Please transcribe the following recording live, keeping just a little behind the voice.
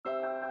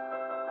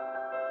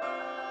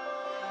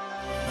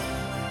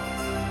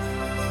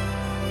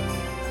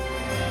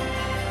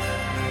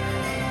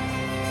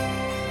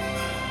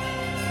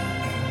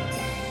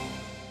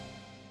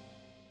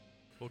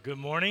Good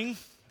morning.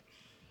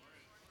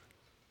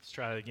 Let's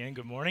try it again.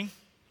 Good morning.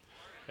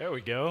 There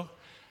we go.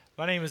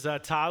 My name is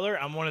Tyler.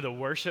 I'm one of the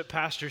worship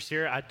pastors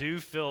here. I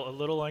do feel a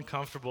little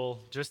uncomfortable,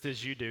 just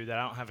as you do, that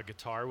I don't have a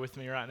guitar with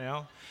me right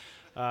now.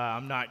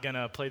 I'm not going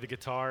to play the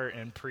guitar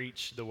and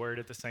preach the word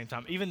at the same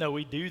time, even though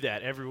we do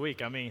that every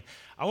week. I mean,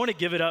 I want to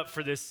give it up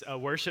for this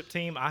worship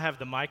team. I have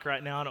the mic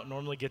right now. I don't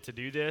normally get to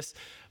do this,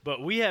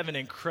 but we have an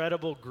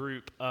incredible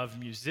group of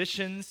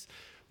musicians.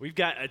 We've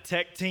got a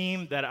tech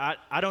team that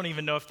I don't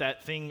even know if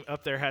that thing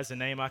up there has a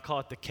name. I call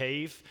it the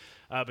Cave.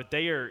 But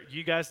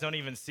you guys don't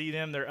even see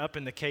them. They're up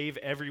in the cave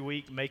every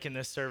week making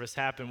this service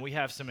happen. We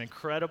have some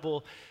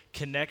incredible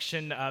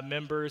connection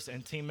members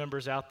and team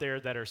members out there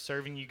that are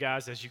serving you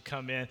guys as you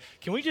come in.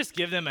 Can we just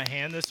give them a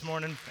hand this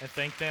morning and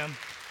thank them?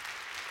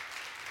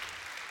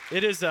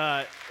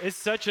 It's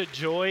such a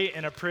joy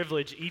and a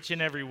privilege each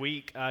and every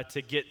week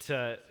to get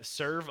to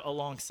serve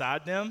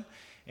alongside them.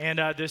 And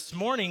this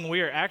morning, we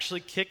are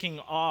actually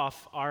kicking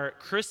off our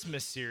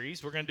Christmas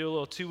series. We're going to do a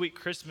little 2-week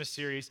Christmas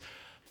series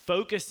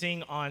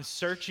focusing on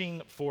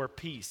searching for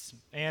peace.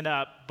 And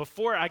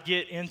before I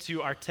get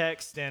into our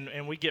text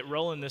and we get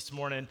rolling this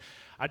morning,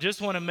 I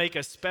just want to make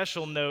a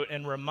special note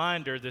and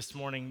reminder this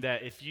morning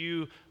that if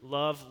you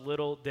love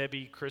Little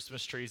Debbie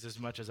Christmas trees as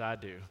much as I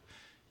do,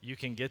 you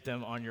can get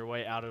them on your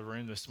way out of the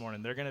room this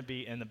morning. They're going to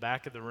be in the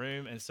back of the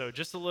room. And so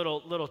just a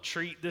little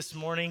treat this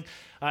morning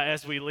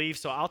as we leave.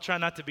 So I'll try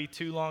not to be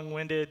too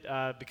long-winded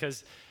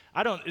because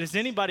does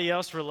anybody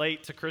else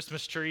relate to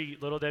Christmas tree,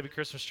 Little Debbie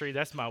Christmas tree?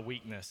 That's my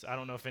weakness. I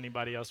don't know if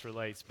anybody else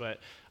relates, but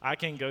I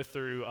can go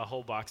through a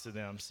whole box of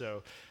them.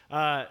 So,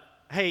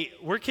 hey,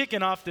 we're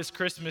kicking off this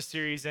Christmas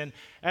series. And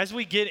as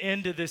we get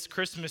into this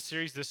Christmas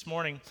series this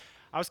morning,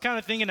 I was kind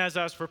of thinking as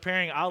I was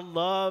preparing, I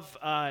love,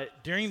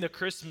 during the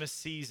Christmas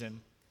season,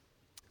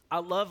 I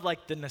love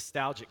like the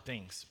nostalgic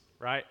things,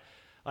 right?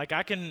 Like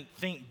I can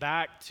think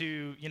back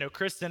to,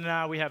 Kristen and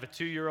I, we have a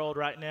 2-year-old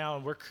right now,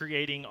 and we're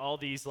creating all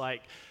these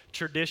like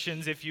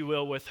traditions, if you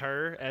will, with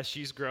her as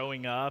she's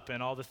growing up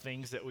and all the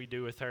things that we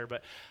do with her.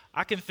 But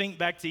I can think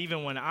back to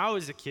even when I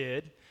was a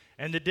kid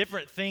and the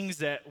different things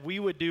that we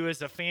would do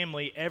as a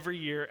family every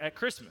year at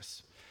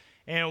Christmas.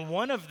 And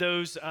one of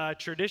those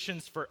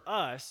traditions for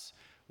us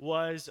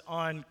was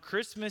on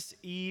Christmas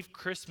Eve,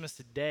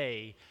 Christmas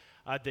Day,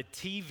 the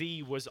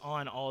TV was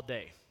on all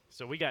day.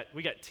 So we got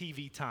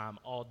TV time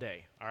all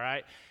day, all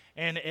right?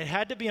 And it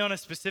had to be on a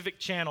specific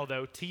channel,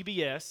 though,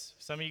 TBS.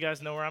 Some of you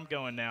guys know where I'm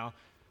going now.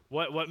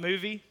 What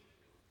movie?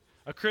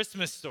 A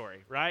Christmas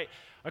Story, right?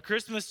 A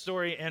Christmas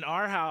Story in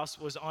our house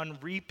was on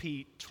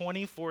repeat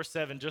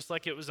 24/7, just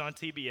like it was on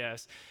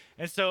TBS.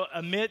 And so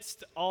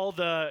amidst all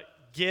the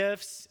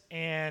gifts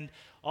and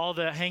all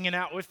the hanging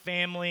out with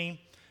family,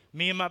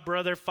 me and my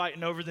brother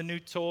fighting over the new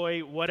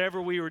toy,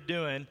 whatever we were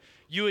doing,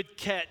 you would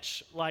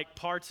catch like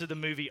parts of the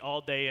movie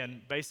all day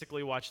and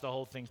basically watch the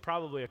whole thing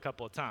probably a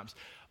couple of times.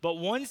 But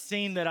one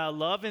scene that I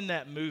love in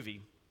that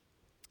movie,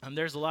 and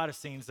there's a lot of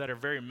scenes that are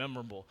very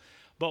memorable,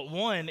 but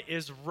one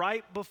is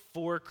right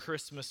before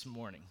Christmas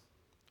morning,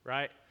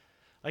 right?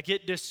 Like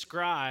it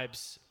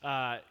describes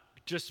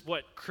just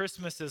what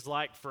Christmas is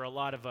like for a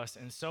lot of us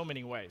in so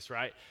many ways,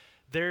 right?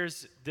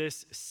 There's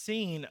this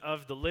scene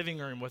of the living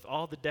room with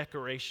all the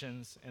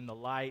decorations and the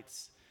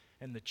lights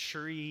and the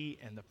tree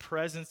and the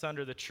presents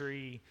under the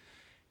tree,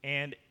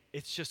 and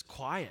it's just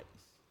quiet,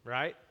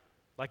 right?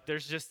 Like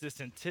there's just this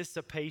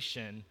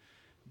anticipation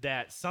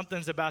that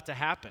something's about to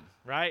happen,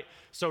 right?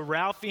 So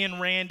Ralphie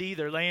and Randy,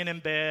 they're laying in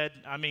bed.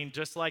 I mean,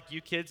 just like you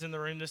kids in the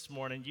room this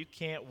morning, you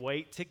can't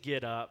wait to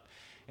get up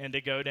and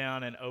to go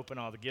down and open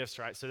all the gifts,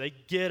 right? So they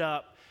get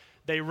up,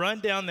 they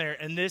run down there,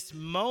 and this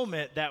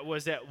moment that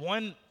was at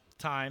one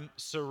time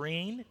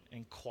serene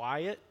and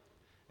quiet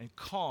and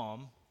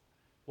calm,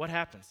 what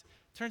happens?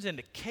 It turns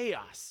into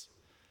chaos.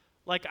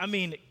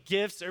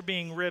 Gifts are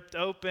being ripped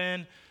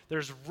open.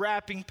 There's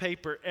wrapping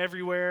paper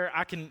everywhere.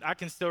 I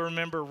can still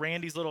remember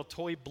Randy's little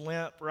toy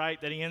blimp, right,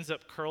 that he ends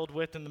up curled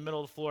with in the middle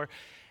of the floor.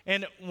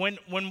 And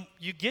when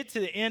you get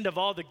to the end of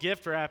all the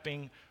gift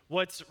wrapping,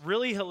 what's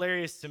really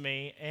hilarious to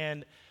me,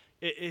 and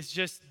it's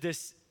just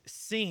this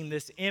scene,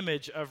 this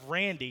image of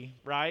Randy,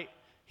 right?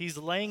 He's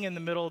laying in the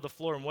middle of the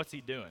floor, and what's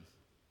he doing?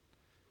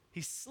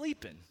 He's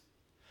sleeping.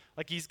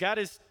 Like he's got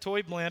his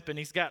toy blimp and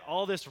he's got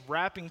all this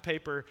wrapping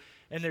paper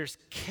and there's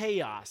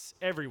chaos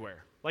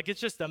everywhere. Like it's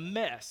just a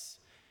mess.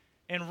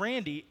 And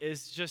Randy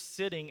is just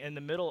sitting in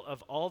the middle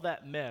of all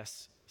that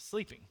mess,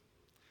 sleeping.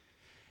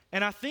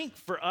 And I think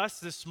for us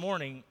this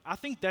morning, I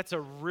think that's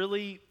a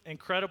really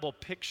incredible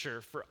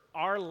picture for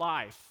our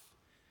life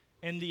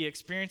and the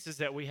experiences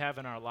that we have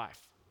in our life.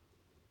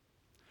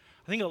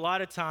 I think a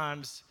lot of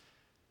times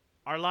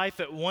our life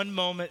at one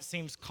moment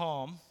seems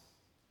calm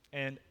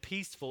and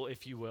peaceful,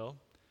 if you will.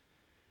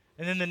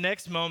 And then the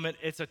next moment,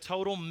 it's a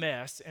total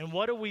mess. And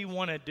what do we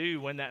want to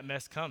do when that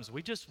mess comes?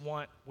 We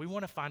want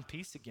to find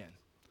peace again.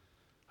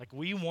 Like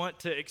we want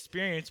to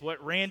experience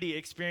what Randy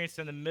experienced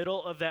in the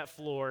middle of that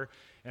floor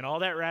and all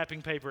that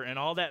wrapping paper and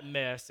all that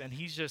mess, and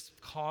he's just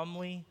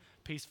calmly,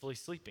 peacefully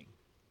sleeping.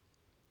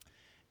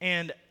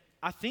 And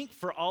I think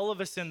for all of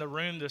us in the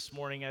room this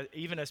morning,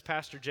 even as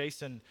Pastor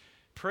Jason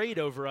prayed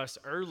over us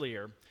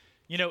earlier,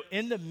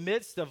 in the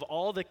midst of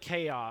all the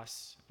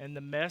chaos and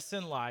the mess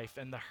in life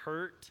and the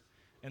hurt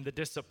and the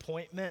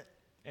disappointment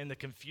and the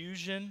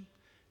confusion,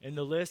 and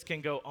the list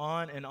can go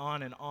on and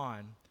on and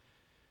on,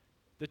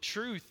 the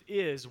truth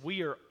is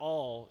we are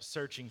all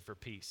searching for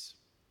peace.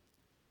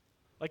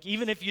 Like,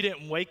 even if you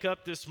didn't wake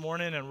up this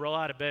morning and roll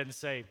out of bed and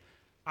say,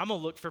 I'm going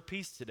to look for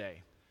peace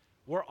today,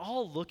 we're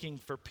all looking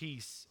for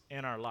peace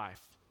in our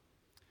life.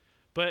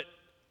 But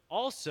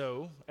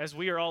also, as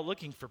we are all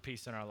looking for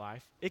peace in our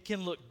life, it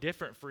can look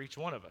different for each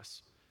one of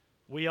us.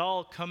 We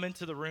all come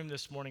into the room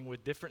this morning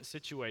with different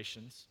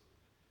situations,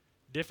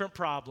 different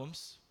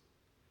problems,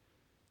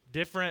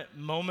 different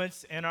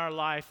moments in our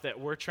life that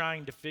we're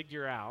trying to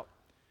figure out.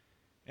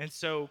 And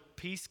so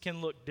peace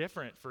can look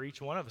different for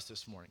each one of us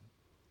this morning.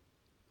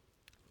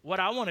 What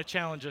I want to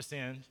challenge us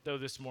in, though,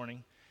 this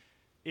morning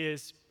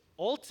is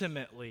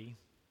ultimately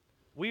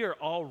we are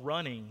all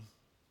running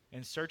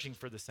and searching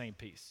for the same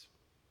peace.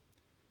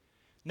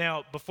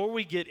 Now, before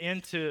we get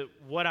into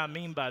what I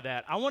mean by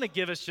that, I want to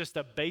give us just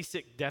a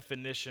basic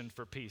definition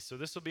for peace. So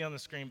this will be on the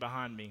screen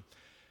behind me.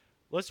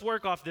 Let's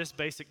work off this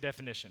basic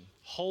definition.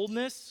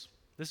 Wholeness,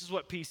 this is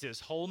what peace is.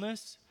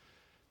 Wholeness,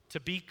 to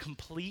be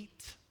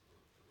complete,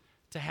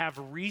 to have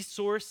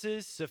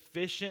resources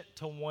sufficient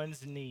to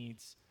one's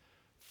needs,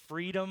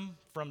 freedom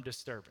from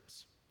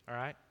disturbance, all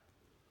right?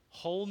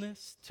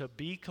 Wholeness, to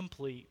be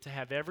complete, to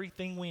have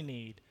everything we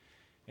need,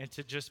 and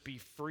to just be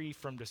free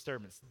from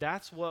disturbance.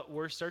 That's what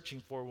we're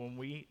searching for when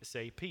we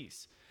say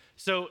peace.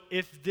 So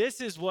if this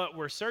is what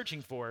we're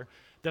searching for,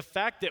 the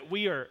fact that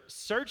we are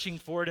searching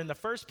for it in the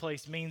first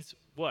place means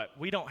what?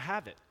 We don't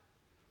have it.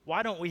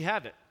 Why don't we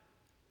have it?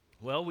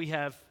 Well,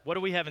 what do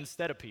we have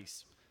instead of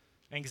peace?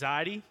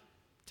 Anxiety,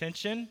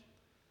 tension.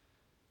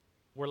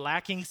 We're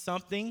lacking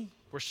something.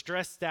 We're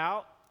stressed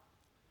out.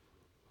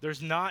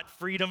 There's not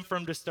freedom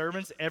from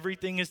disturbance.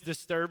 Everything is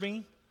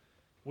disturbing.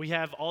 We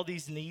have all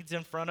these needs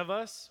in front of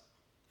us.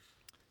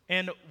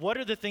 And what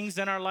are the things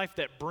in our life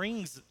that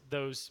brings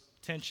those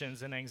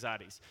tensions and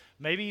anxieties?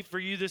 Maybe for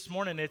you this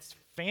morning, it's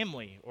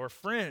family or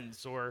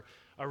friends or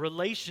a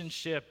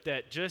relationship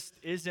that just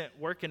isn't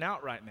working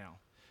out right now.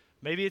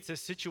 Maybe it's a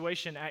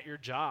situation at your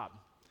job.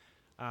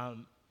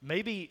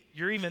 Maybe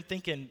you're even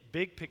thinking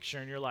big picture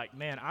and you're like,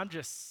 man, I'm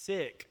just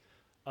sick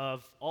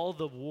of all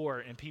the war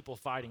and people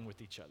fighting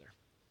with each other.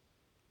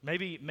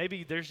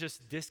 Maybe there's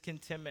just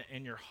discontentment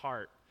in your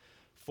heart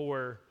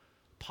for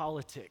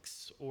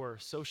politics or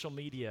social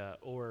media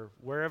or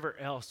wherever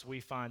else we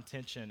find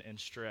tension and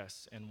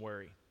stress and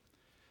worry.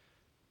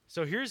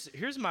 So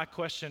here's my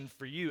question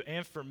for you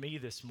and for me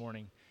this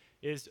morning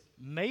is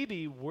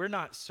maybe we're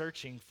not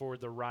searching for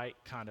the right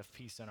kind of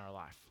peace in our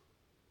life.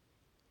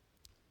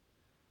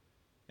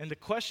 And the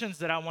questions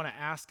that I want to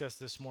ask us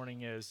this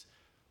morning is,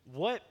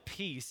 what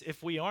peace,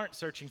 if we aren't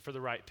searching for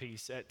the right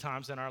peace at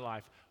times in our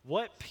life,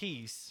 what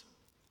peace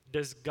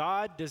does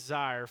God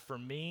desire for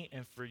me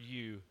and for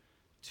you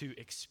to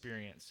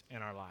experience in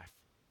our life?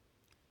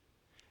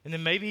 And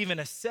then maybe even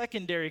a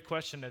secondary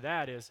question to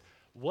that is,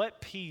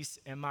 what peace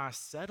am I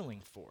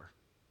settling for?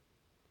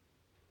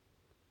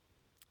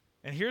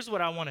 And here's what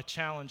I want to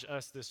challenge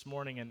us this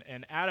morning,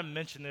 and Adam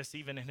mentioned this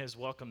even in his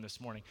welcome this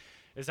morning,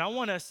 is I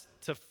want us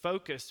to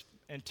focus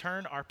and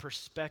turn our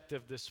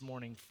perspective this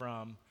morning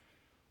from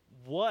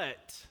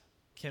what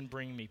can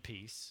bring me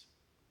peace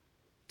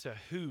to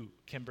who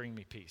can bring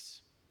me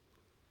peace.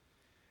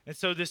 And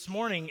so this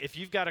morning, if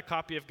you've got a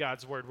copy of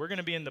God's Word, we're going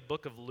to be in the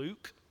book of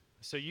Luke.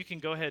 So you can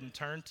go ahead and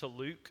turn to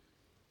Luke.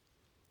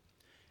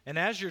 And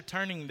as you're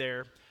turning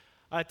there,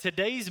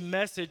 today's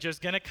message is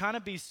going to kind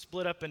of be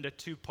split up into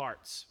two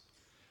parts.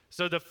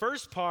 So the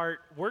first part,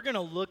 we're going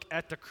to look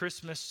at the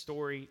Christmas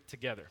story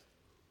together.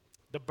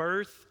 The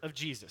birth of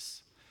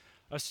Jesus.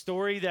 A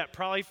story that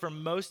probably for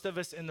most of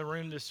us in the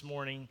room this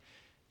morning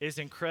is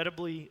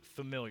incredibly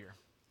familiar.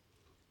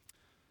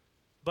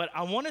 But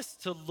I want us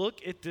to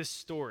look at this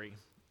story,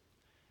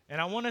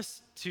 and I want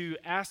us to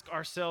ask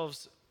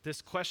ourselves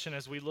this question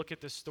as we look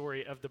at the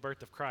story of the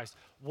birth of Christ.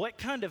 What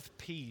kind of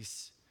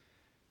peace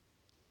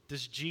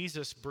does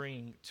Jesus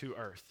bring to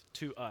earth,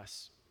 to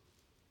us?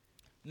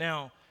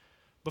 Now,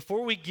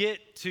 before we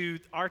get to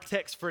our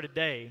text for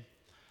today,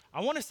 I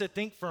want us to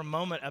think for a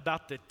moment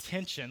about the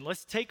tension.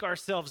 Let's take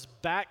ourselves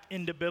back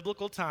into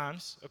biblical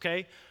times,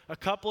 okay? A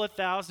couple of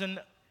thousand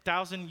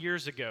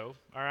years ago,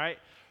 all right?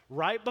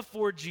 Right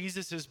before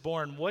Jesus is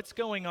born, what's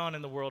going on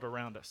in the world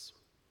around us,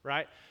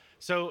 right?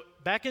 So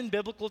back in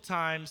biblical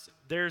times,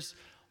 there's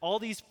all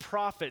these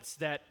prophets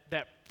that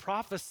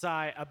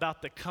prophesy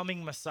about the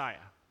coming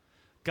Messiah.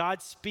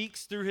 God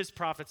speaks through his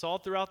prophets all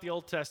throughout the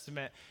Old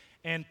Testament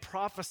and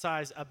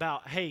prophesies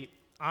about, hey,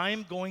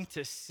 I'm going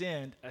to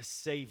send a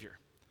Savior.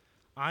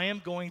 I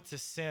am going to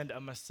send a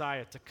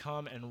Messiah to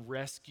come and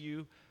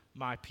rescue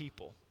my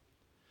people.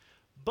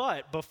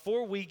 But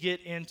before we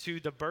get into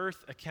the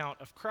birth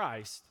account of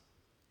Christ,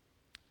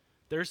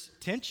 there's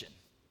tension.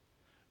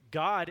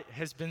 God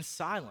has been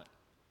silent.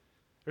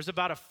 There's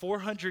about a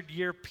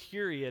 400-year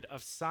period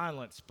of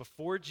silence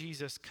before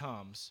Jesus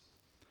comes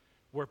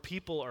where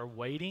people are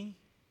waiting,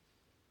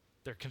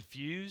 they're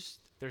confused,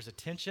 there's a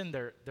tension,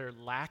 they're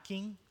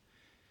lacking,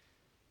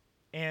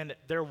 and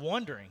they're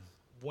wondering,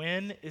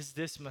 when is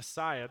this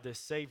Messiah, this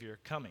Savior,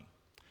 coming?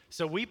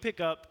 So we pick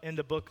up in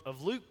the book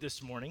of Luke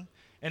this morning,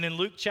 and in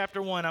Luke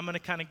chapter 1, I'm going to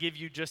kind of give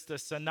you just a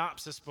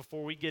synopsis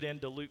before we get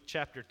into Luke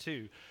chapter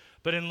 2.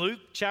 But in Luke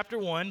chapter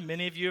 1,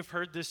 many of you have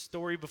heard this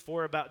story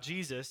before about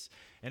Jesus.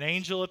 An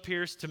angel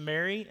appears to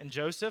Mary and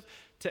Joseph,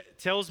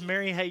 tells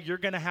Mary, hey, you're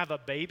going to have a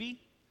baby.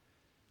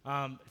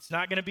 It's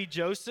not going to be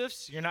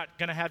Joseph's. You're not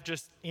going to have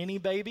just any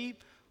baby.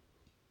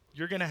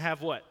 You're going to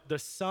have what? The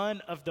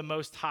Son of the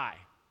Most High.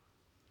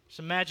 Just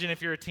imagine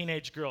if you're a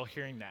teenage girl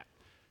hearing that.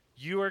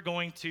 You are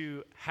going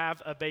to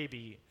have a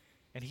baby,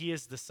 and he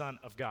is the Son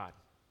of God,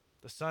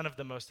 the Son of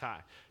the Most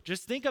High.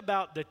 Just think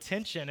about the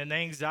tension and the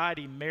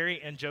anxiety Mary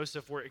and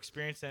Joseph were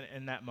experiencing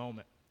in that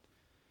moment.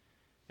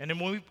 And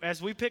then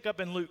as we pick up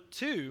in Luke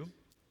 2,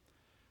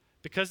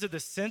 because of the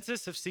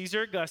census of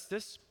Caesar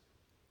Augustus,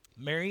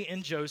 Mary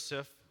and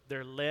Joseph,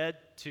 they're led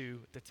to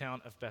the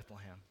town of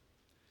Bethlehem.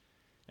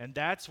 And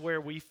that's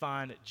where we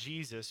find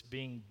Jesus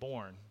being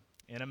born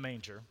in a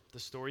manger, the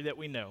story that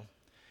we know.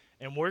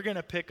 And we're going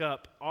to pick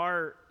up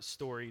our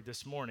story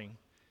this morning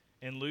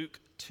in Luke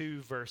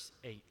 2, verse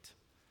 8.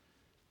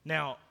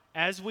 Now,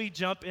 as we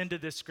jump into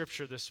this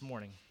scripture this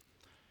morning,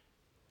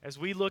 as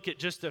we look at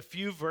just a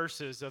few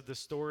verses of the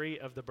story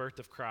of the birth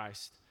of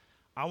Christ,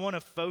 I want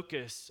to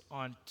focus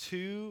on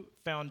two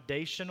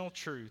foundational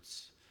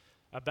truths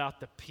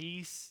about the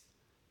peace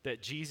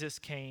that Jesus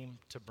came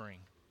to bring.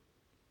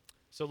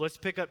 So let's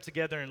pick up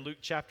together in Luke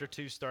chapter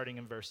 2, starting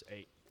in verse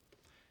 8.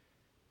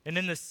 And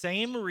in the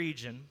same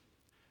region,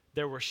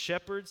 there were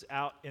shepherds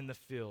out in the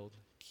field,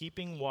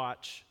 keeping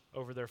watch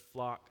over their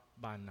flock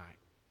by night.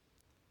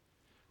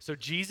 So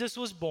Jesus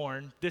was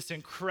born. This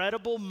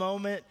incredible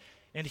moment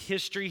in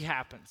history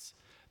happens.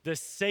 The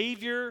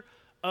Savior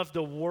of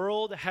the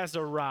world has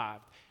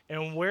arrived.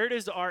 And where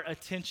does our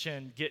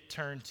attention get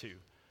turned to?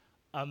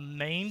 A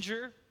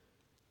manger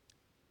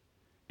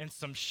and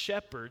some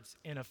shepherds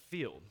in a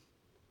field.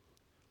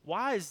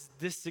 Why is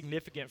this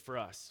significant for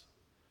us?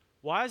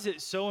 Why is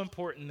it so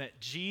important that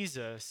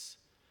Jesus,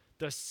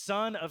 the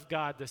Son of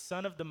God, the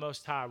Son of the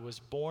Most High, was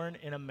born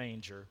in a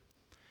manger?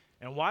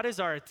 And why does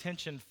our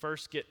attention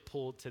first get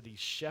pulled to these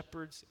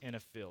shepherds in a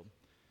field?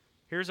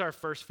 Here's our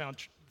first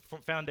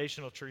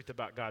foundational truth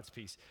about God's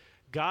peace.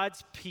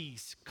 God's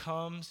peace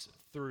comes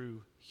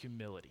through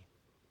humility.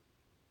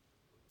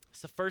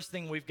 It's the first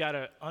thing we've got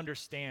to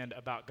understand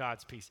about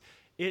God's peace.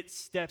 It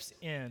steps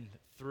in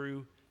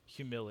through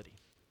humility.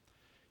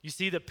 You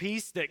see, the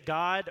peace that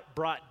God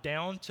brought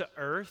down to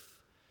earth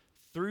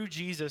through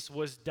Jesus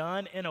was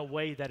done in a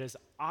way that is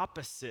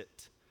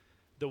opposite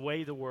the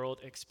way the world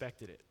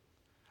expected it.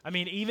 I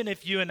mean, even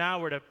if you and I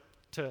were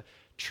to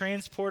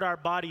transport our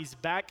bodies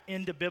back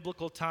into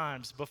biblical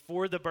times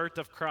before the birth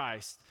of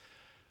Christ,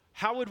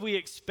 how would we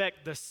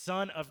expect the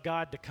Son of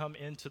God to come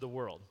into the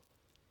world?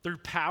 Through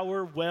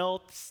power,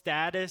 wealth,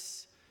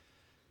 status?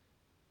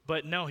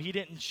 But no, he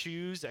didn't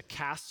choose a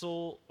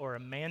castle or a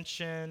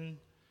mansion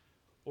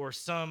or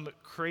some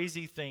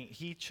crazy thing.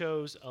 He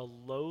chose a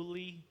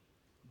lowly,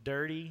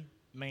 dirty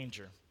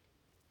manger.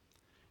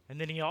 And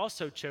then he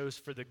also chose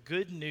for the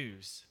good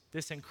news,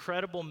 this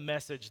incredible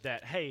message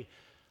that, hey,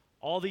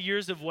 all the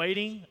years of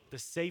waiting, the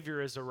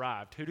Savior has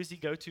arrived. Who does he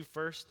go to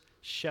first?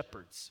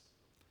 Shepherds.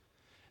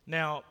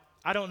 Now,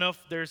 I don't know if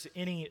there's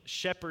any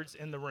shepherds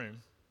in the room.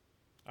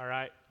 All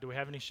right, do we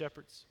have any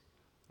shepherds?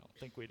 I don't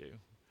think we do.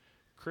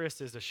 Chris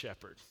is a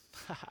shepherd.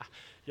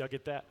 Y'all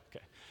get that?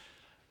 Okay.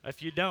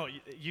 If you don't,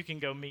 you can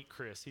go meet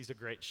Chris. He's a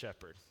great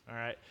shepherd. All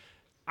right.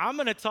 I'm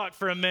going to talk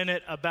for a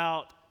minute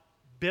about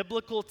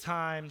biblical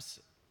times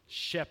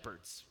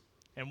shepherds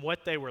and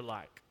what they were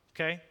like,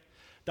 okay?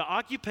 The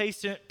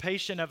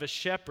occupation of a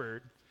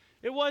shepherd,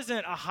 it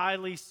wasn't a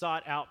highly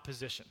sought out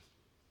position,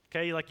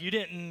 okay? Like you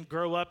didn't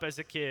grow up as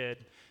a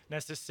kid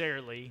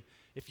necessarily.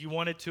 If you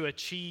wanted to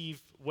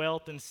achieve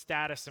wealth and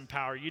status and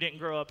power, you didn't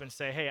grow up and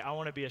say, hey, I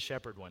want to be a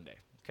shepherd one day,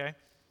 okay?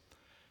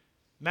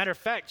 Matter of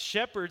fact,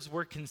 shepherds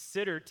were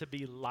considered to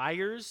be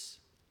liars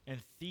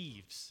and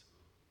thieves.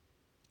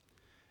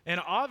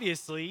 And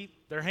obviously,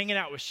 they're hanging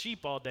out with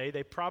sheep all day.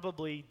 They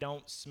probably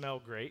don't smell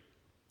great.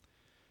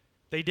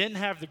 They didn't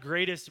have the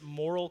greatest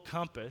moral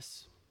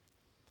compass.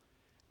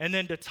 And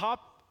then to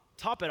top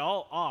it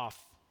all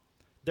off,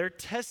 their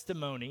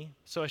testimony,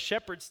 so a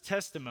shepherd's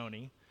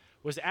testimony,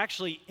 was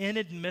actually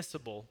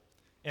inadmissible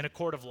in a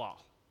court of law.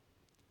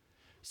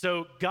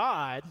 So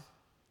God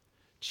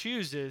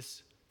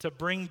chooses to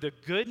bring the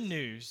good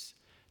news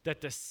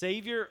that the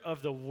Savior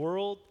of the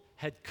world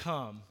had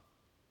come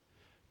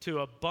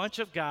to a bunch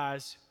of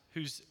guys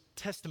whose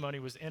testimony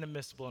was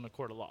inadmissible in a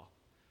court of law.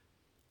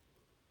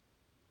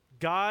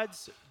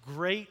 God's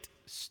great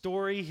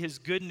story, his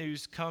good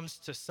news, comes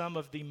to some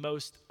of the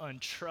most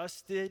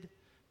untrusted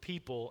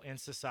people in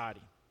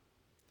society.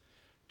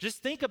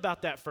 Just think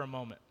about that for a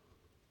moment.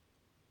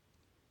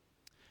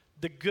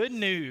 the good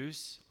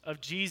news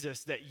of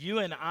Jesus that you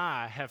and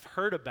I have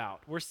heard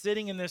about, we're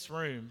sitting in this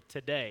room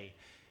today,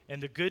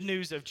 and the good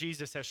news of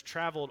Jesus has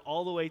traveled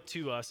all the way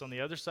to us on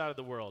the other side of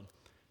the world,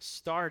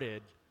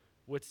 started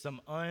with some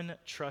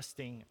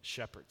untrusting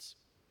shepherds.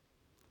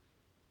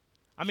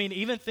 I mean,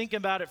 even think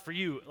about it for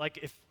you.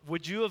 Like,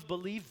 would you have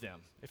believed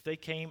them if they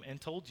came and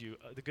told you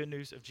the good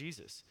news of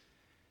Jesus?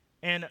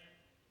 And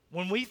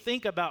when we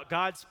think about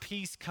God's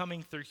peace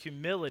coming through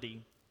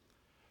humility,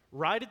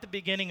 right at the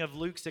beginning of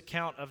Luke's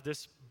account of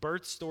this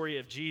birth story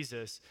of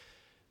Jesus,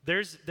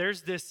 there's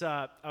this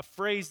a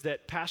phrase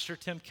that Pastor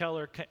Tim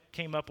Keller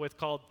came up with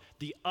called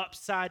the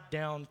upside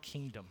down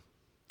kingdom.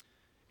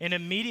 And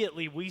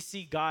immediately we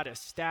see God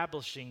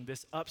establishing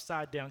this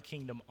upside down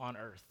kingdom on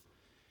earth.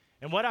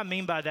 And what I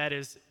mean by that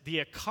is the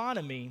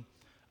economy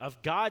of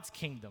God's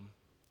kingdom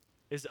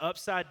is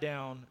upside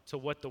down to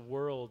what the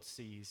world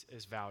sees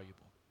as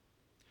valuable.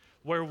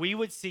 Where we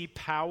would see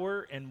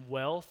power and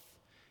wealth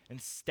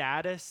and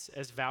status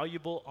as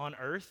valuable on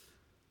earth,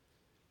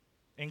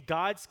 in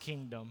God's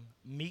kingdom,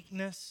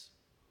 meekness,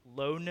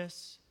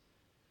 lowness,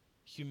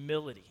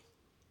 humility,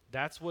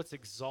 that's what's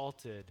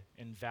exalted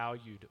and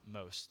valued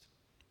most.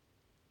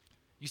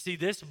 You see,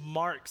 this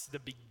marks the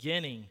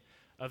beginning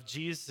of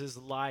Jesus'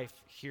 life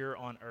here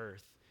on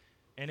earth.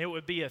 And it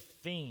would be a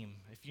theme,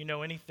 if you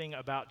know anything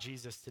about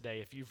Jesus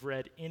today, if you've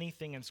read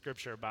anything in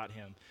Scripture about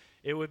him,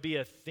 it would be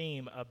a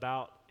theme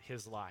about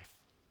his life,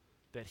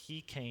 that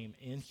he came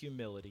in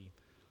humility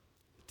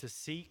to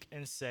seek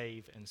and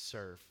save and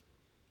serve.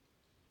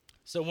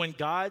 So when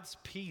God's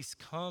peace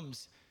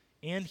comes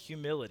in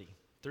humility,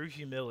 through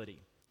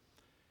humility,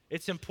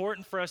 it's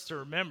important for us to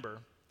remember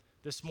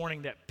this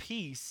morning that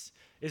peace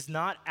is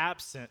not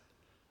absent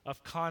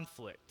of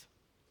conflict,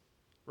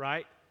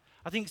 right?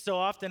 I think so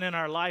often in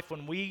our life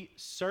when we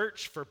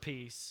search for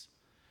peace,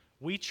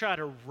 we try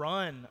to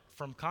run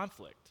from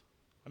conflict.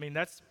 I mean,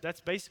 that's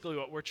basically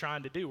what we're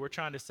trying to do. We're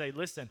trying to say,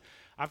 listen,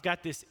 I've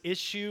got this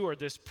issue or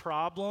this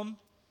problem,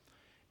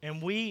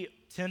 and we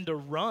tend to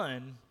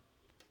run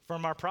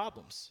from our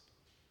problems.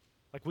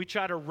 Like we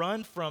try to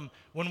run from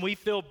when we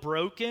feel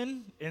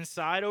broken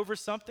inside over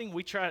something,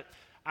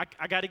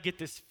 I got to get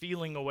this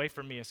feeling away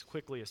from me as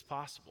quickly as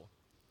possible.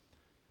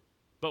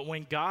 But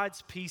when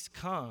God's peace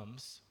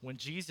comes, when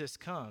Jesus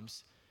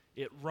comes,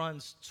 it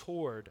runs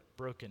toward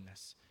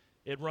brokenness.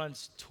 It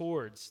runs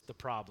towards the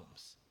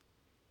problems.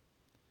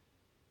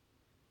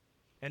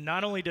 And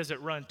not only does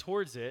it run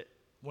towards it,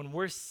 when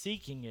we're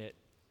seeking it,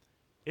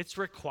 it's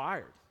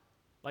required.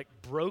 Like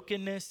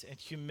brokenness and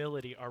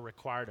humility are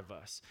required of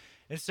us.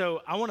 And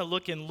so I want to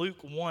look in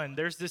Luke 1.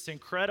 There's this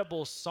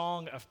incredible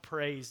song of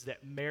praise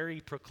that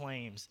Mary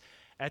proclaims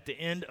at the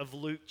end of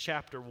Luke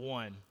chapter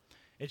 1.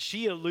 And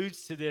she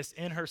alludes to this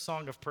in her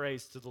song of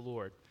praise to the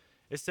Lord.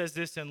 It says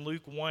this in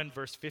Luke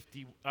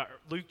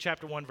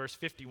chapter 1, verse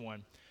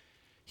 51.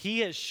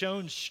 He has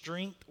shown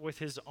strength with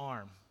his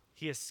arm.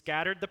 He has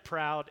scattered the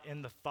proud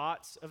in the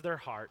thoughts of their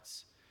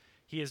hearts.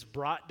 He has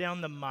brought down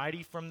the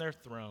mighty from their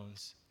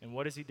thrones. And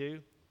what does he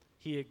do?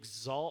 He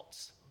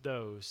exalts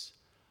those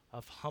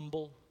of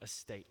humble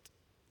estate.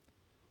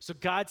 So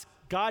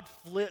God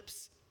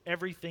flips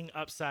everything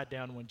upside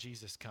down when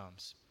Jesus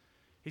comes.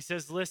 He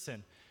says,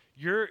 listen,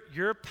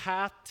 your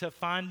path to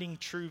finding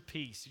true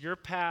peace, your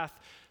path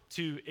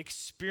to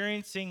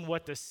experiencing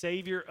what the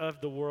Savior of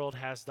the world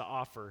has to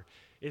offer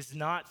is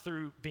not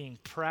through being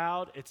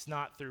proud, it's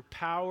not through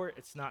power,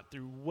 it's not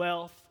through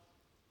wealth,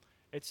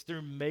 it's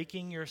through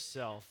making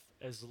yourself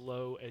as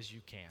low as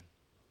you can.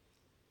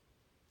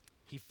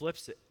 He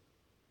flips it.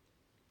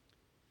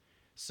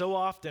 So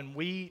often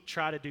we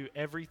try to do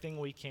everything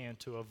we can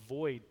to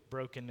avoid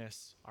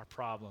brokenness, our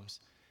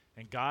problems,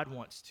 and God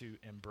wants to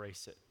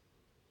embrace it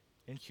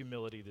in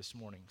humility this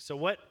morning. So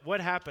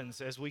what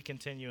happens as we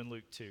continue in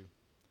Luke 2?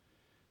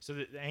 So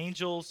the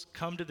angels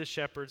come to the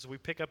shepherds. We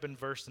pick up in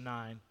verse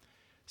 9. It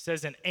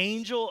says, an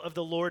angel of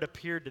the Lord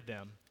appeared to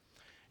them,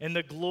 and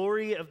the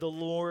glory of the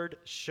Lord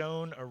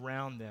shone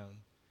around them,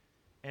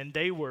 and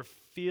they were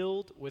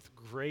filled with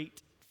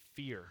great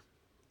fear.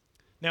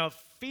 Now,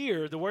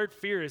 fear, the word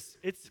fear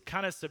it's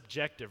kind of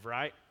subjective,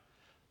 right?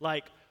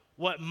 Like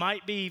what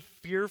might be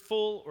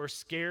fearful or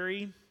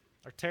scary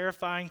or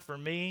terrifying for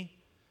me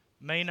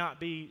may not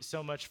be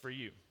so much for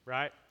you,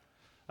 right?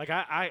 Like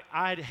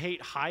I'd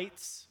hate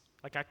heights.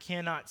 Like I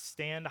cannot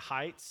stand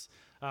heights.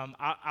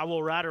 I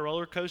will ride a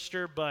roller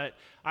coaster, but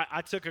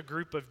I took a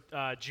group of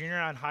junior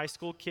and high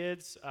school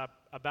kids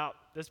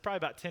that's probably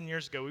about 10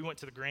 years ago. We went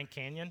to the Grand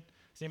Canyon.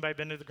 Has anybody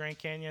been to the Grand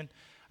Canyon?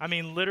 I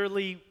mean,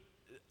 literally,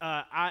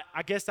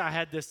 I guess I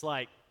had this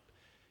like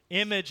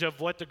image of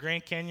what the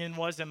Grand Canyon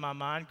was in my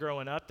mind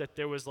growing up, that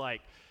there was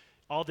like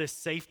all this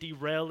safety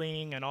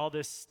railing and all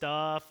this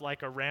stuff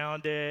like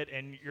around it,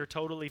 and you're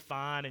totally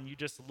fine and you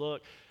just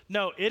look.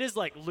 No, it is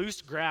like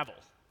loose gravel.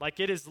 Like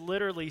it is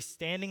literally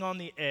standing on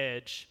the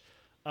edge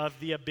of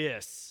the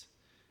abyss,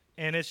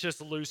 and it's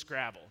just loose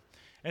gravel.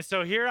 And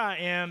so here I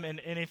am,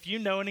 and if you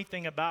know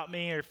anything about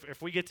me, or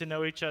if we get to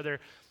know each other,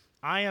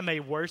 I am a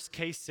worst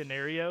case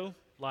scenario,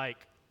 like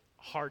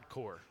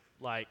hardcore.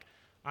 Like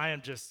I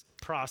am just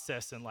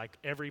processing like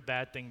every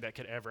bad thing that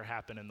could ever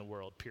happen in the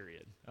world,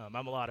 period.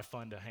 I'm a lot of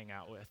fun to hang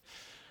out with.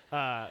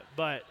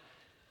 But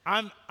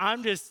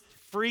I'm just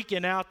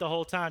freaking out the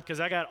whole time because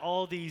I got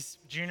all these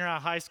junior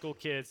high school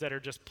kids that are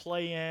just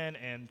playing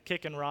and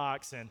kicking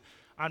rocks, and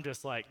I'm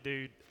just like,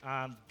 dude,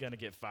 I'm going to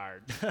get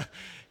fired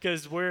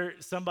because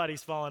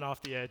somebody's falling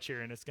off the edge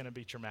here and it's going to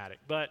be traumatic.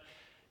 But,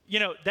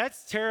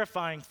 that's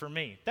terrifying for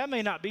me. That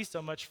may not be so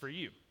much for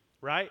you,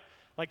 right?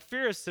 Like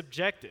fear is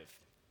subjective.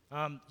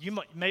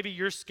 Maybe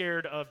you're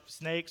scared of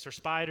snakes or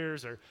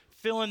spiders or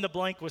fill in the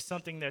blank with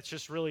something that's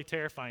just really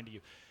terrifying to you.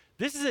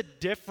 This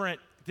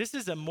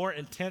is a more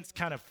intense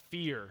kind of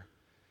fear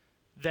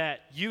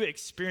that you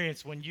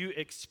experience when you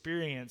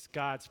experience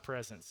God's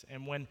presence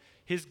and when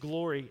his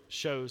glory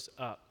shows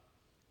up.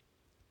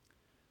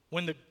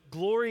 When the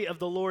glory of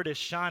the Lord is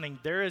shining,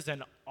 there is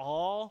an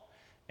awe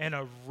and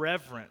a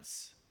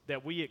reverence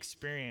that we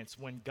experience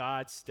when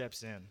God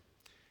steps in.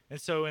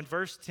 And so in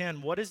verse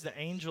 10, what does the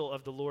angel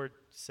of the Lord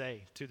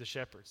say to the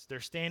shepherds? They're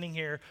standing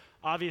here.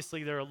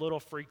 Obviously, they're a little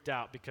freaked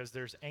out because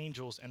there's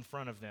angels in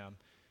front of them.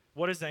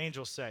 What does the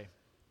angel say?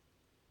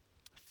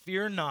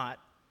 Fear not,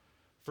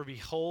 for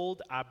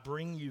behold, I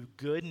bring you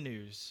good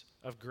news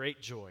of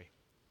great joy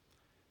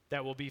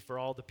that will be for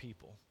all the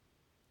people.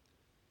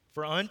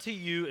 For unto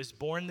you is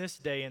born this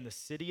day in the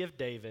city of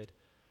David,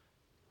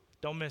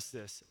 don't miss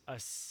this, a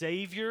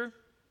Savior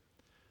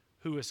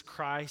who is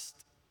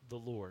Christ the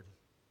Lord.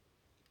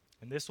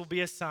 And this will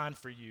be a sign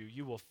for you.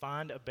 You will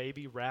find a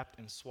baby wrapped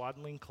in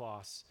swaddling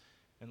cloths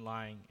and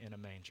lying in a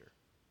manger.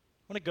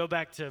 I want to go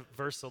back to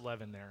verse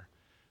 11 there.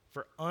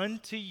 For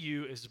unto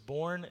you is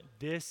born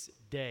this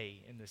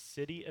day in the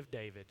city of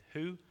David,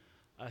 who?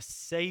 A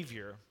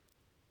Savior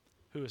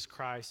who is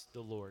Christ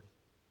the Lord.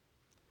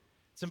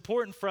 It's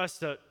important for us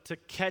to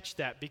catch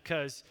that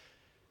because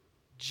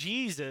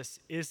Jesus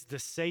is the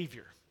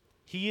Savior.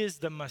 He is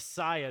the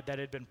Messiah that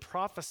had been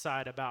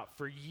prophesied about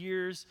for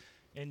years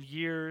and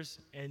years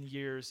and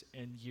years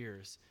and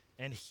years.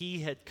 And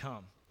he had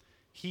come.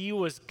 He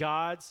was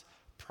God's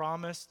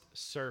promised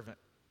servant.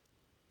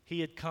 He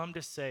had come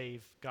to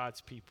save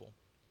God's people.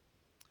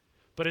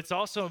 But it's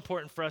also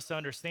important for us to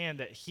understand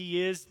that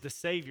he is the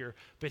Savior,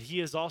 but he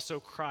is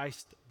also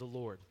Christ the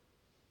Lord,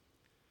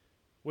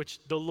 which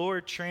the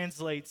Lord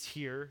translates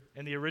here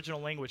in the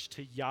original language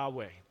to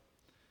Yahweh,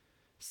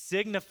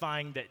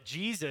 signifying that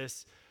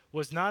Jesus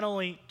was not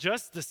only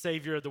just the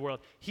Savior of the world,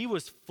 he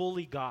was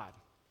fully God.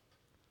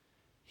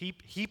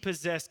 He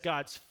possessed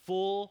God's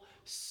full,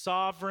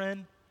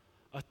 sovereign,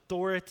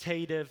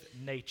 authoritative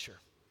nature.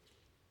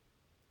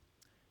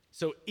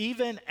 So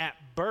even at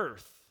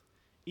birth,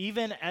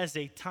 even as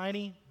a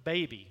tiny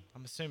baby,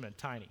 I'm assuming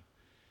tiny,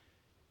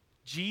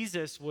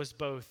 Jesus was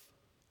both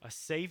a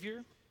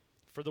Savior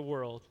for the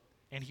world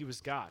and he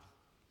was God.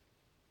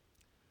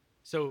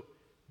 So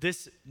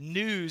this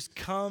news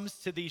comes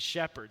to these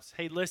shepherds.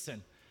 Hey,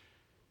 listen,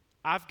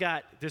 I've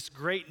got this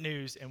great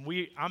news, and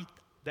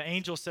the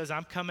angel says,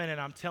 I'm coming and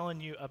I'm telling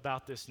you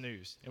about this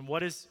news. And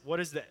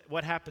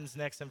what happens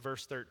next in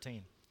verse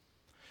 13?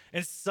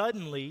 And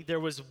suddenly there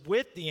was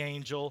with the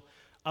angel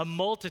a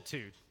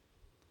multitude.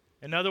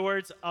 In other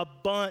words, a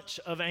bunch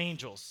of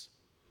angels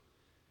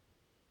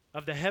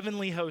of the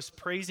heavenly host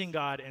praising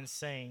God and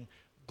saying,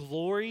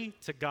 glory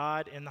to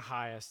God in the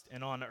highest,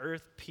 and on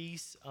earth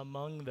peace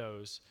among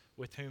those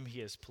with whom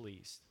he is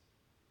pleased.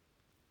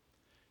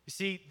 You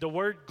see, the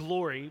word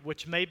glory,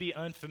 which may be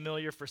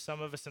unfamiliar for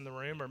some of us in the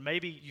room, or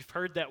maybe you've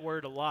heard that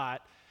word a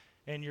lot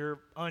and you're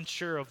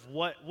unsure of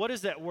what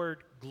does that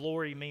word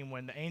glory mean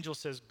when the angel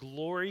says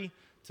glory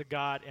to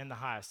God in the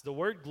highest. The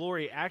word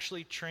glory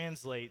actually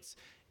translates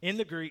in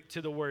the Greek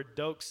to the word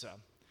doxa.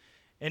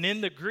 And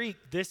in the Greek,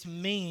 this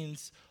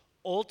means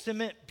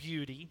ultimate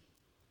beauty,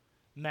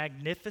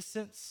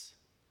 magnificence,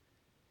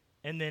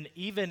 and then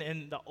even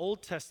in the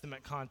Old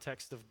Testament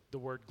context of the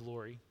word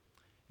glory,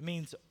 it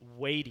means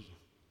weighty.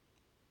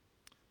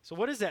 So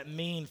what does that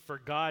mean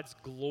for God's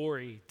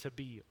glory to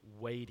be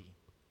weighty?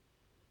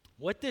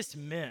 What this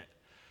meant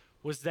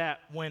was that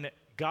when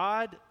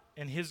God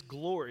and his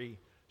glory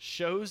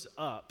shows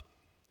up,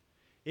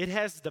 it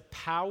has the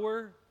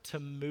power to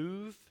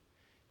move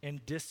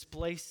and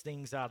displace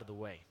things out of the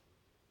way.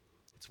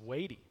 It's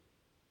weighty.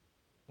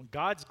 When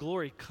God's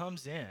glory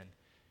comes in,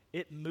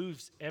 it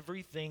moves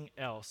everything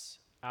else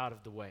out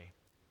of the way.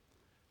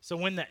 So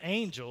when the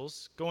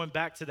angels, going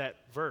back to that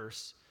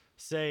verse,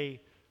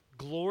 say,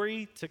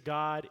 glory to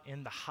God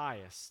in the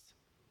highest,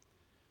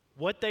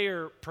 what they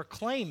are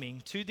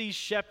proclaiming to these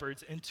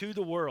shepherds and to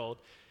the world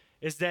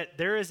is that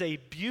there is a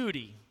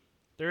beauty,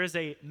 there is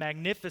a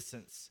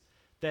magnificence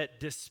that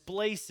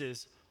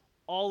displaces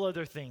all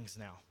other things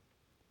now.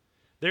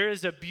 There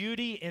is a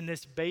beauty in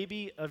this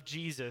baby of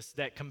Jesus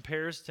that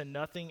compares to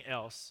nothing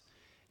else,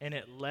 and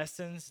it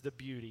lessens the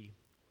beauty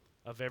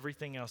of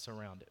everything else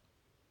around it.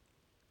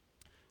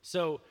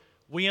 So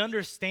we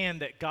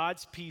understand that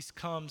God's peace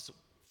comes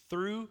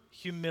through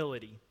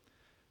humility.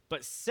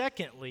 But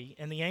secondly,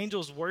 in the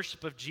angels'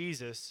 worship of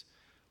Jesus,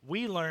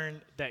 we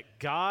learn that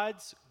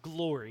God's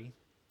glory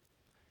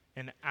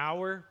and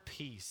our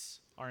peace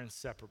are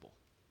inseparable.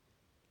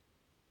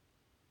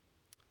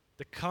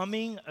 The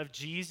coming of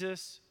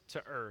Jesus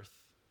to earth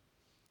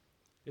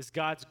is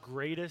God's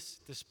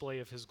greatest display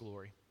of his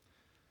glory.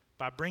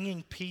 By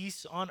bringing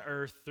peace on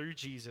earth through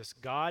Jesus,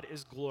 God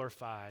is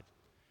glorified,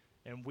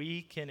 and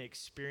we can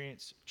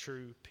experience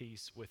true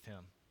peace with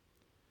him.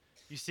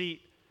 You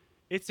see,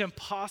 it's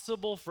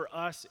impossible for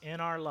us in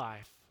our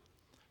life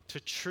to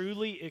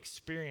truly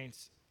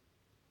experience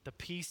the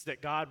peace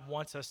that God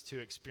wants us to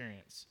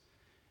experience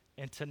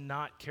and to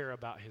not care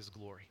about his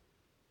glory.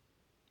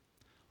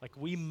 Like,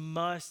 we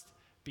must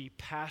be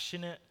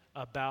passionate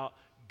about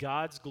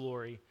God's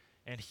glory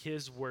and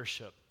his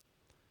worship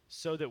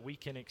so that we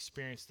can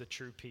experience the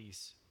true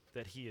peace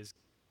that he has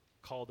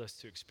called us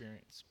to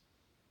experience.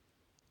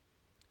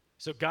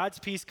 So God's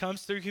peace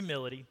comes through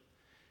humility,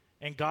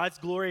 and God's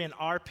glory and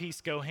our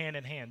peace go hand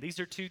in hand. These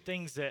are two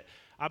things that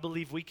I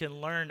believe we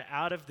can learn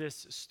out of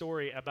this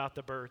story about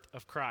the birth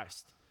of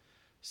Christ.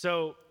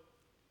 So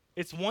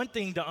it's one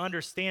thing to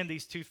understand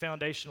these two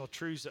foundational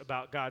truths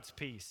about God's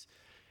peace.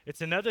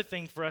 It's another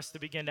thing for us to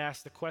begin to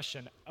ask the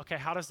question, okay,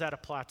 how does that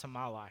apply to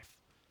my life?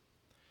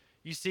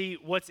 You see,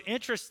 what's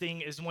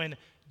interesting is when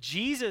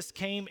Jesus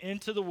came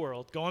into the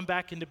world, going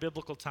back into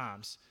biblical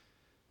times,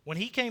 when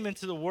he came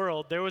into the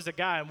world, there was a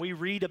guy, and we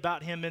read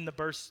about him in the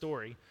birth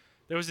story.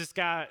 There was this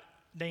guy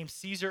named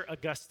Caesar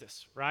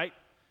Augustus, right?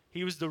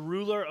 He was the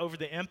ruler over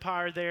the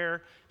empire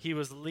there. He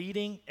was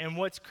leading. And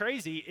what's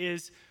crazy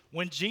is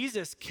when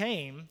Jesus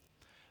came,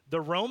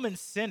 the Roman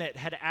Senate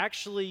had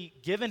actually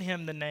given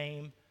him the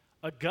name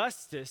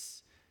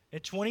Augustus in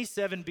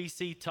 27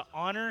 BC to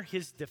honor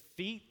his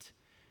defeat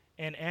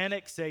and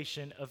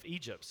annexation of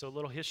Egypt. So a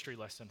little history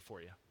lesson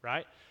for you,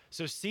 right?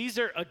 So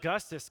Caesar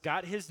Augustus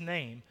got his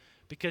name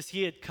because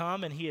he had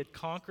come and he had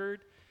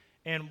conquered.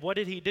 And what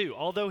did he do?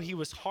 Although he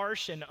was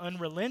harsh and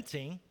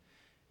unrelenting,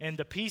 and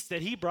the peace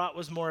that he brought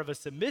was more of a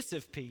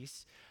submissive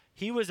peace,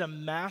 he was a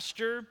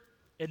master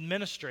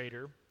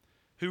administrator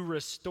who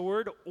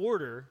restored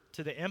order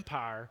to the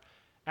empire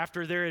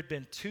after there had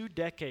been 2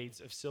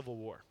 decades of civil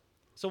war.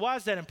 So why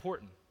is that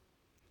important?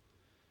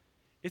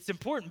 It's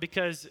important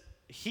because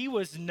he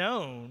was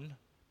known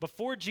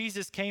before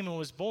Jesus came and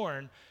was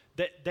born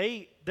that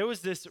there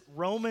was this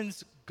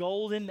Romans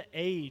golden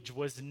age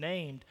was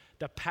named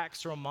the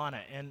Pax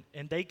Romana,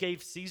 and they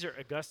gave Caesar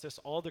Augustus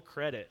all the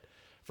credit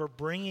for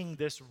bringing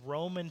this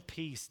Roman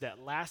peace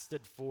that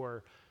lasted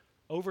for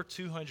over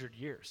 200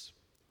 years.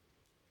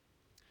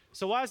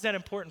 So why is that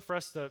important for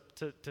us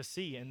to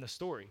see in the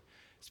story?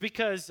 It's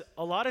because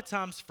a lot of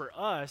times for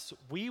us,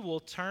 we will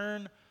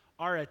turn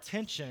our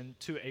attention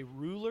to a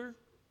ruler,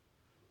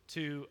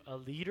 to a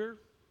leader,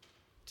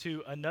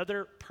 to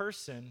another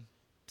person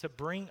to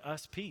bring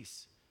us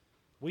peace.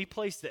 We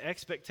place the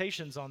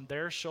expectations on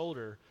their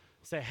shoulder,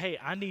 say, hey,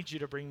 I need you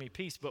to bring me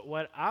peace. But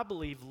what I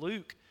believe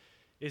Luke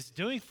is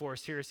doing for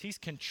us here is he's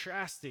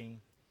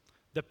contrasting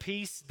the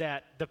peace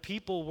that the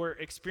people were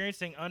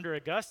experiencing under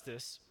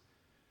Augustus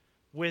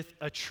with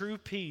a true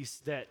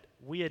peace that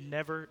we had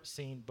never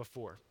seen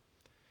before.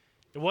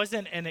 It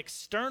wasn't an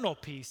external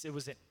peace, it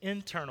was an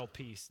internal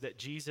peace that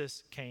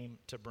Jesus came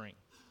to bring.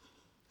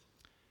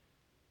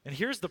 And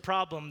here's the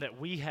problem that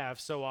we have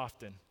so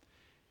often,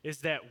 is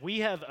that we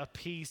have a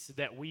peace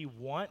that we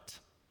want,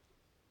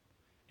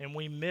 and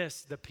we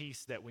miss the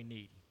peace that we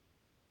need.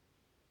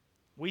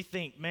 We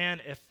think,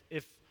 man,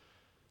 if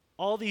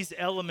all these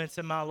elements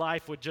in my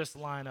life would just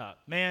line up,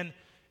 man,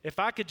 if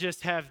I could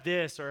just have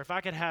this, or if I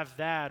could have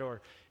that,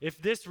 or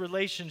if this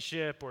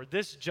relationship, or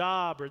this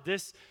job, or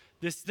this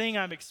thing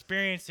I'm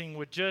experiencing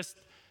would just,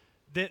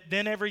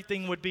 then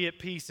everything would be at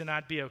peace and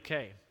I'd be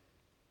okay.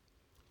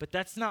 But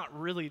that's not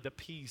really the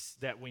peace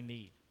that we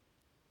need.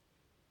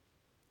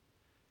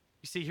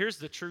 You see, here's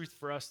the truth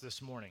for us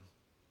this morning.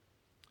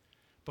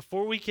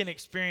 Before we can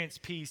experience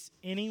peace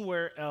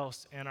anywhere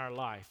else in our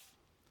life,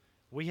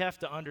 we have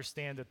to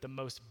understand that the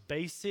most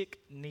basic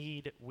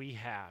need we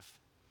have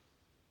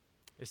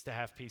is to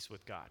have peace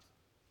with God.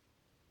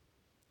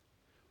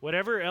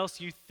 Whatever else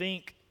you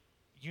think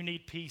you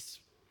need peace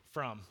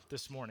from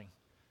this morning,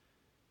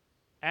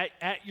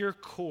 at your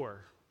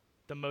core,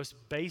 the most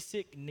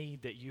basic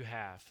need that you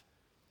have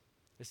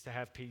is to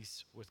have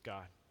peace with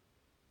God.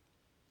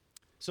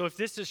 So if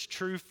this is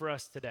true for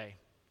us today,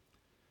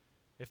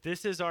 if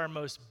this is our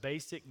most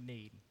basic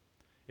need,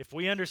 if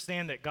we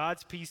understand that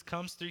God's peace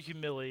comes through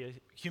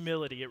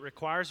humility, it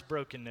requires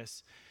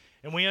brokenness,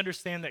 and we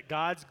understand that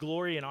God's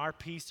glory and our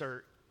peace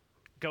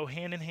go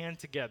hand in hand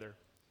together,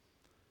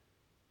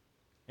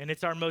 and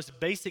it's our most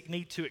basic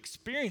need to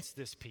experience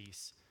this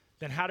peace,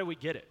 then how do we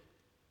get it?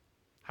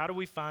 How do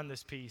we find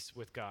this peace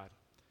with God?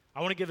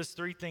 I want to give us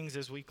 3 things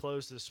as we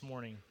close this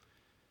morning,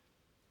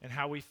 and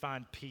how we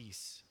find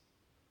peace,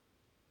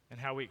 and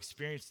how we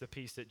experience the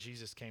peace that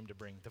Jesus came to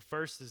bring. The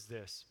first is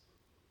this: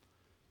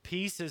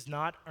 peace is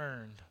not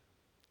earned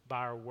by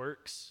our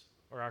works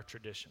or our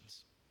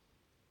traditions.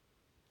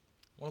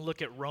 I want to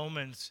look at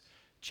Romans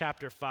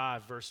chapter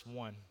 5, verse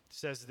 1. It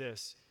says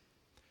this: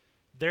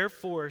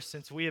 therefore,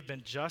 since we have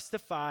been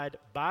justified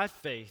by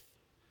faith,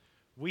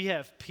 we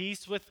have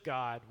peace with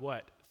God,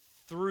 what?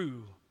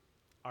 through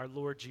our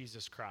Lord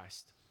Jesus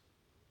Christ.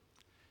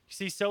 You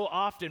see, so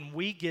often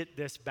we get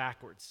this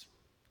backwards.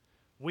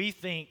 We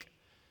think,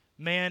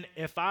 man,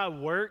 if I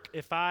work,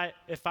 if I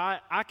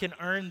can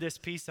earn this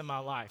peace in my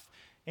life.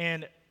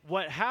 And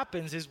what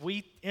happens is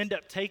we end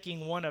up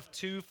taking one of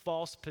two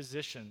false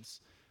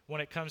positions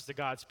when it comes to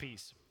God's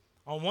peace.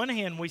 On one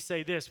hand, we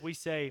say this, we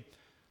say,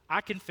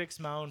 I can fix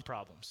my own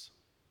problems.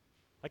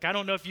 Like, I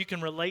don't know if you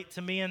can relate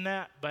to me in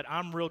that, but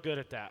I'm real good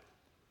at that.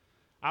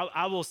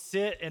 I will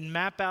sit and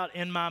map out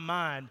in my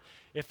mind,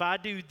 if I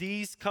do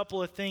these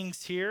couple of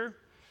things here,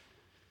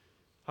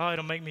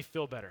 it'll make me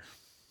feel better.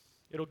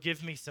 It'll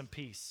give me some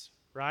peace,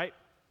 right?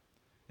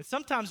 And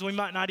sometimes we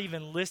might not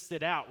even list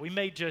it out. We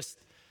may just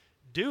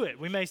do it.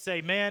 We may say,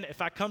 man,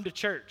 if I come to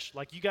church,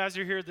 like you guys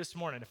are here this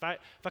morning, if I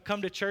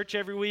come to church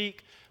every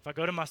week, if I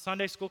go to my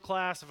Sunday school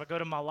class, if I go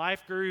to my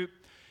life group,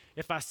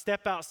 if I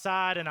step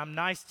outside and I'm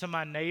nice to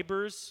my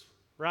neighbors,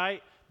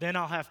 right, then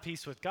I'll have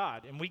peace with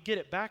God. And we get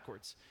it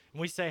backwards. And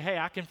we say, hey,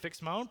 I can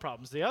fix my own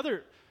problems. The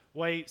other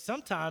way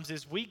sometimes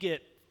is we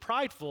get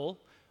prideful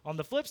on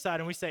the flip side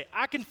and we say,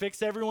 I can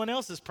fix everyone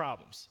else's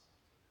problems,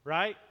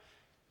 right?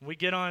 We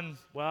get on,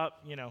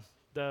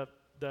 the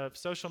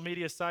social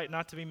media site,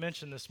 not to be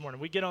mentioned this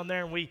morning. We get on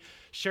there and we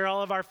share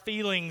all of our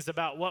feelings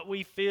about what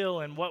we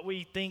feel and what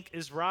we think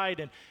is right,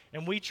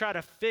 and we try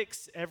to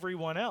fix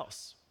everyone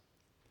else.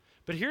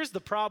 But here's the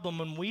problem: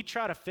 when we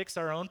try to fix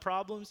our own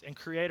problems and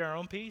create our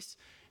own peace,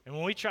 and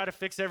when we try to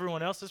fix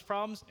everyone else's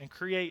problems and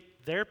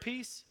create their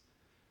peace,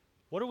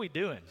 what are we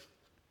doing?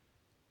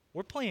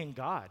 We're playing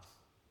God.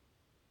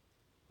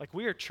 Like,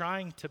 we are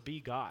trying to be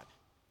God.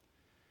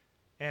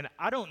 And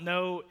I don't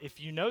know if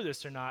you know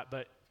this or not,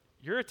 but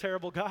you're a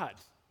terrible God.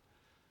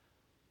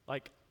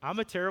 Like, I'm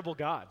a terrible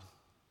God.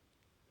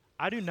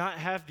 I do not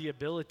have the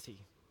ability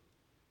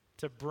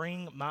to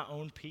bring my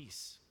own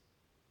peace.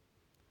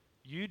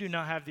 You do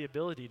not have the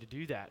ability to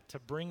do that, to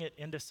bring it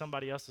into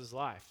somebody else's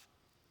life.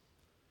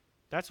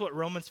 That's what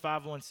Romans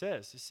 5:1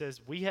 says. It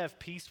says, we have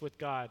peace with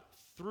God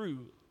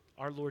through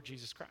our Lord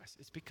Jesus Christ.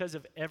 It's because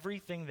of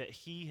everything that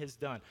he has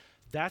done.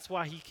 That's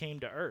why he came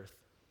to earth.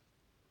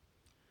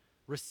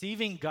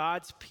 Receiving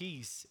God's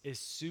peace is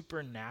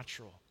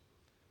supernatural.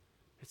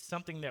 It's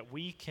something that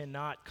we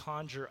cannot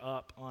conjure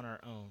up on our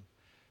own.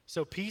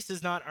 So peace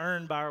is not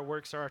earned by our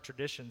works or our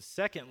traditions.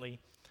 Secondly,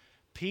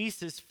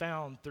 peace is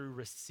found through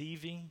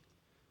receiving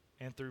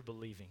and through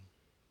believing.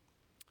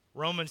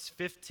 Romans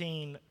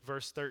 15,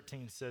 verse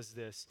 13 says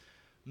this: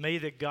 may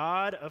the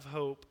God of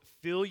hope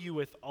fill you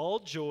with all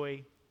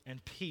joy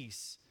and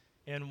peace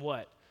in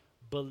what?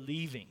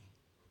 Believing,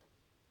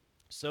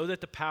 so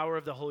that the power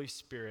of the Holy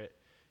Spirit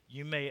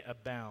you may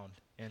abound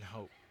in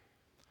hope.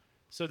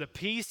 So the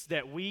peace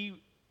that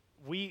we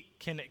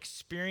can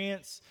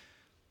experience,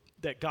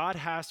 that God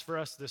has for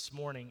us this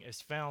morning, is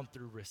found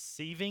through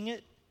receiving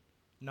it,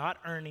 not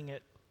earning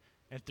it,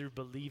 and through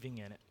believing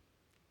in it.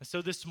 And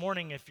so this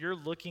morning, if you're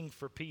looking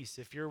for peace,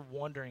 if you're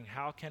wondering,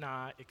 how can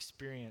I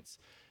experience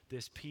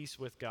this peace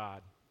with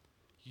God,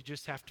 you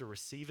just have to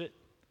receive it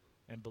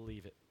and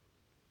believe it.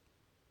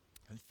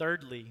 And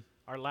thirdly,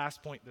 our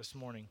last point this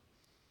morning,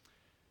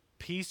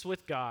 peace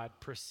with God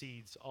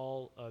precedes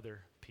all other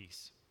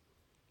peace.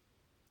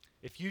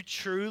 If you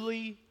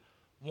truly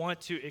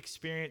want to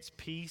experience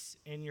peace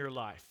in your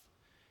life,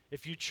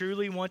 if you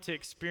truly want to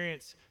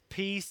experience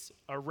peace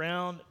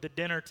around the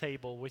dinner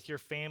table with your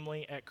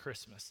family at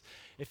Christmas,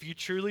 if you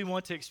truly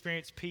want to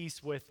experience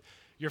peace with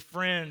your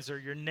friends or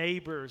your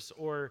neighbors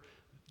or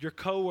your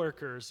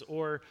coworkers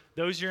or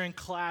those you're in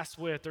class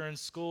with or in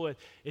school with,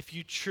 if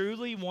you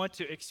truly want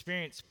to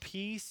experience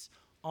peace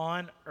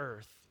on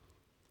earth,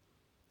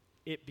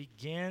 it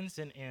begins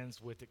and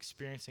ends with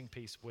experiencing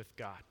peace with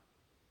God.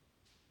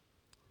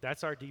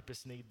 That's our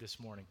deepest need this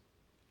morning.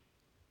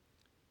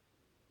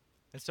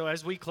 And so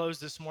as we close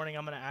this morning,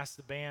 I'm going to ask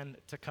the band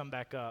to come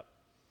back up.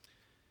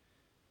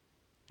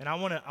 And I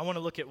want to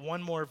look at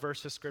one more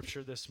verse of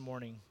Scripture this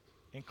morning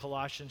in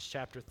Colossians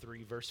chapter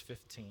 3, verse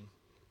 15.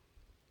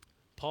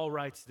 Paul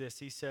writes this.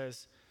 He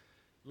says,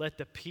 let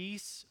the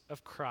peace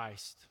of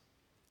Christ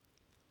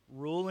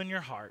rule in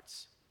your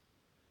hearts,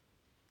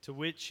 to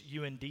which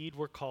you indeed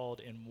were called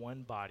in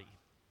one body,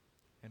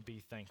 and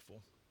be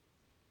thankful.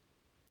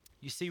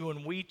 You see,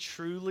 when we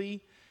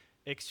truly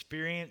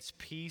experience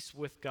peace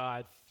with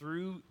God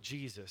through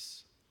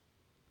Jesus,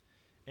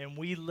 and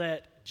we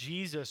let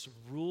Jesus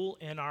rule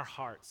in our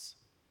hearts,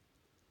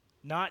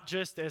 not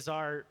just as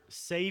our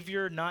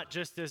Savior, not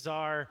just as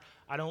our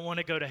I don't want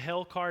to go to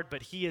hell card,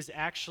 but he is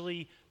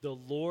actually the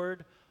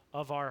Lord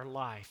of our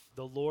life,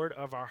 the Lord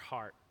of our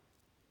heart,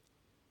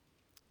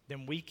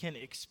 then we can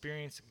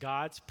experience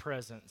God's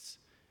presence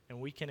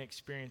and we can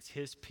experience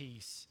his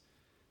peace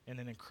in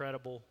an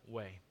incredible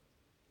way.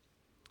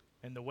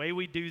 And the way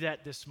we do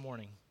that this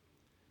morning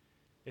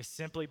is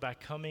simply by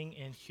coming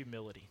in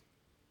humility,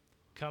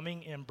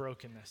 coming in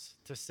brokenness,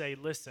 to say,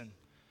 listen,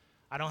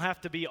 I don't have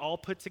to be all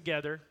put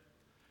together.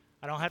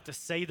 I don't have to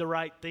say the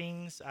right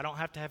things. I don't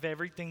have to have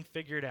everything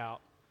figured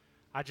out.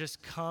 I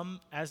just come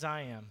as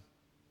I am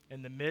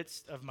in the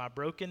midst of my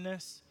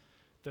brokenness,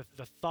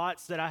 the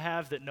thoughts that I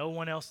have that no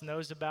one else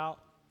knows about,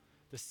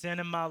 the sin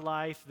in my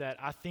life that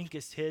I think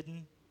is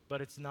hidden,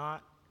 but it's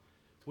not.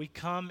 We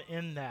come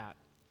in that,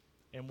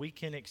 and we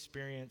can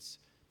experience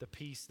the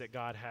peace that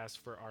God has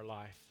for our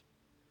life.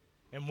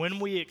 And when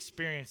we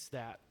experience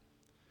that,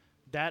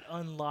 that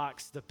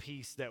unlocks the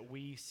peace that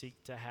we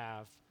seek to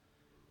have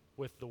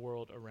with the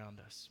world around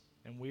us.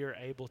 And we are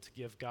able to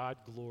give God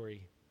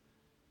glory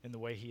in the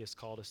way he has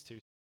called us to.